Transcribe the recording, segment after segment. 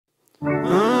I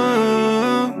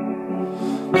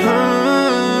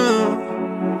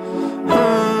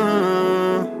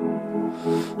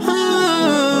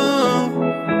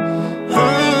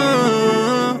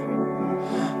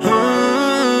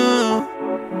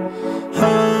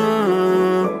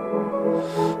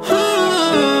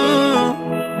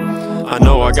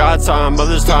know I got time, but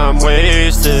this time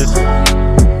wasted.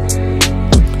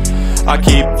 I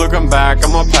keep looking back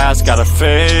on my past, gotta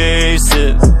face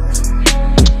it.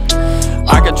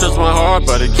 I can trust my heart,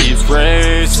 but it keeps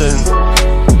racing.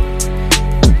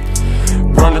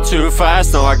 Running too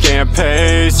fast, no I can't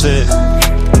pace it.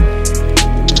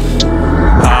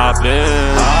 I've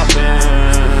been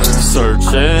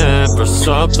searching for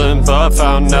something, but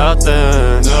found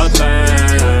nothing.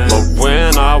 But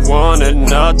when I wanted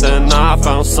nothing, I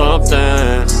found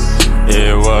something.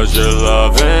 It was your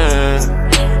loving.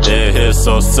 It hit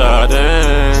so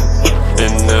sudden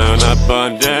and in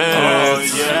abundance. Oh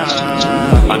yeah.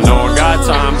 I know I got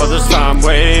time, but this time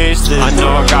wasted. I know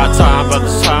I got time, but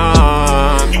this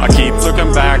time I keep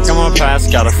looking back on my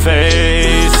past, gotta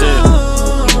face it.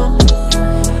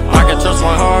 I can trust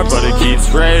my heart, but it keeps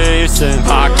racing.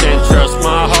 I can't trust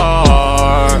my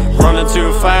heart. Running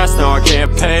too fast, now I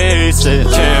can't pace it.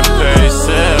 Can't pace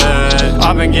it.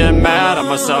 I've been getting mad at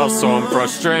myself, so I'm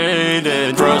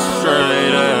frustrated.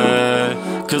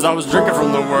 Cause I was drinking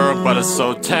from the world, but it's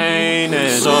so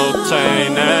tainted. So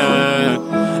tainted.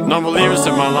 Non-believers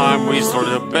in my line, we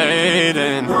started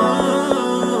debating.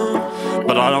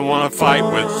 But I don't wanna fight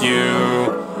with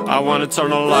you. I want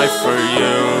eternal life for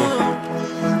you.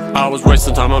 I was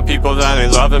wasting time on people that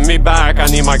ain't loving me back. I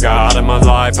need my God in my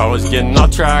life. I was getting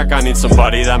off track. I need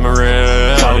somebody that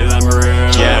real.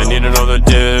 Yeah, I need to know the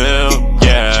deal.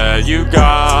 Yeah, you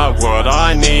got what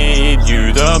I need.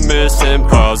 You the missing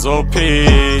puzzle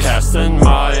piece. Casting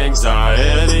my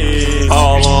anxiety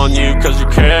all on you cause you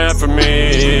care for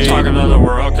me. Talking to the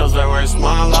world cause they waste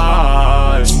my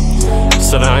life.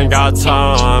 Said I ain't got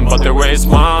time, but they waste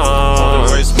mine.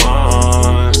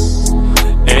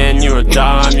 And you a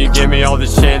dime, you give me all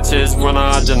these chances when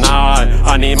I deny.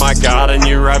 I need my God and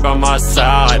you right by my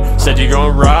side. Said you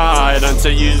gon' ride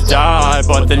until you die,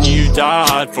 but then you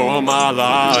died for my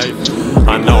life.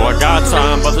 I know I got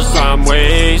time, but this time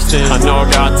wasted. I know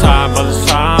I got time, but this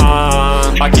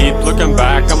time I keep looking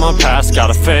back on my past,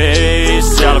 gotta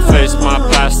face my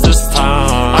past this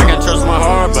time. I can trust my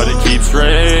heart, but it keeps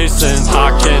racing.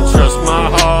 I can't trust my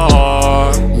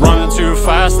heart. Running too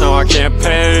fast, now I can't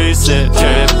pace it.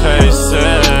 Can't pace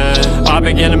it. I've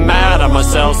been getting mad at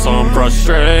myself, so I'm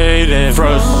frustrated.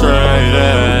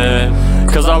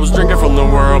 Cause I was drinking from the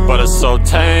world, but it's so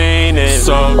tainted.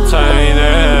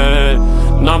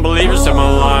 Non-believers in my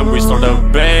line, we start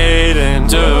debating.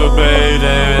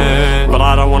 But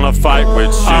I don't wanna fight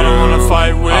with you.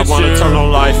 I want eternal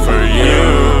life for you.